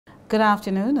Good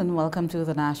afternoon and welcome to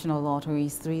the National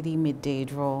Lottery's 3D Midday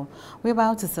Draw. We're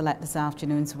about to select this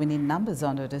afternoon's winning numbers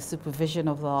under the supervision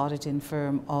of the auditing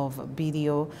firm of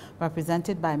BDO,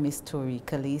 represented by Ms. Tori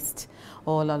Caliste.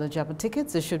 All eligible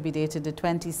tickets should be dated the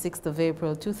 26th of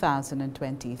April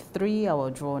 2023. Our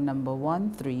draw number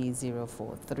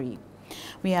 13043.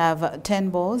 We have 10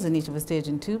 balls in each of the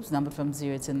staging tubes, numbered from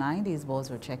 0 to 9. These balls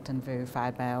were checked and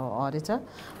verified by our auditor.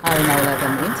 I will now let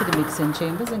them into the mixing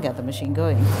chambers and get the machine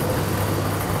going.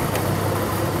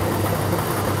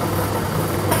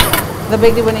 The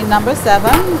big winning number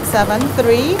 7, 7, 3,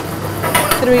 3,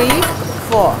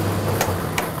 4.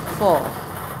 4.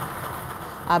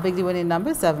 Our big winning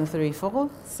number 7, 3, 4,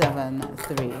 7,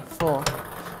 3, 4.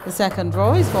 The second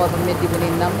draw is for the midday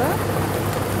winning number.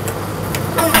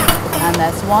 And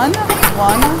that's 1,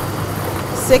 1,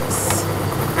 6, 6,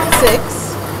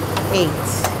 8,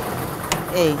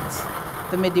 8.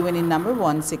 The midday winning number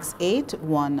 168,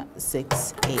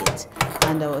 168.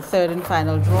 And our third and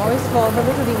final draw is for the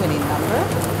little winning number.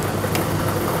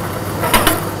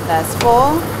 That's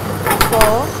 4,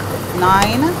 4,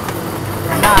 9,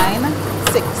 9,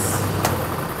 6,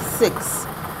 6.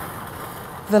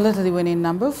 The little winning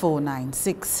number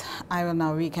 496. I will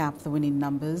now recap the winning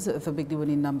numbers. The big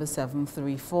winning number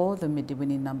 734, the midday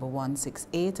winning number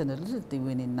 168, and the little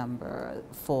winning number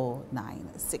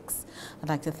 496. I'd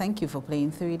like to thank you for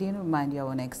playing 3D and remind you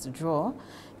our next draw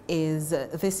is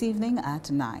this evening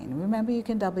at 9. Remember, you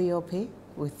can double your pay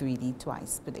with 3D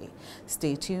twice per day.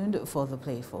 Stay tuned for the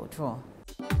Play 4 draw.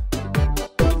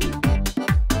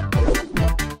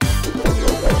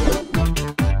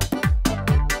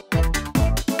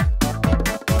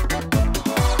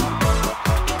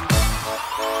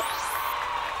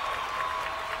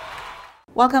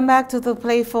 Welcome back to the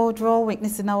Play 4 draw.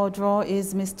 Witnessing our draw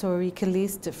is Ms. Tori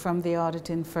Caliste from the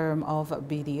auditing firm of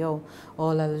BDO.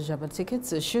 All eligible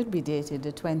tickets should be dated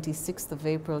the 26th of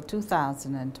April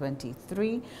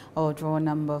 2023, or draw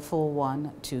number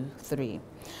 4123.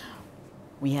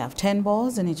 We have 10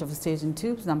 balls in each of the staging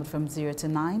tubes, numbered from 0 to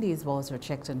 9. These balls were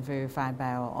checked and verified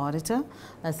by our auditor.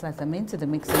 Let's let them into the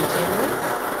mixing chamber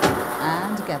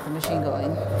and get the machine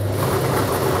going.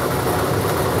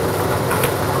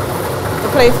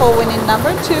 Play 4 winning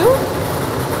number 2, 2,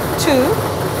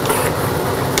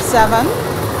 7,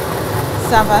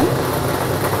 7,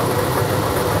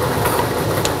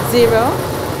 0,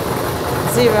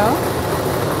 0,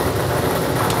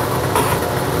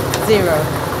 0,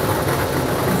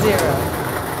 0,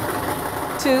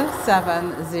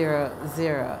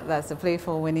 2700. That's the Play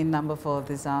 4 winning number for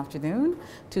this afternoon.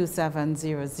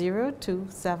 2700,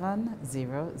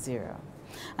 2700.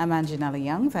 I'm Nla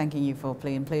Young, thanking you for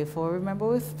playing Play 4. Remember,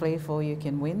 with Play 4 you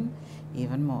can win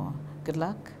even more. Good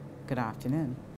luck, good afternoon.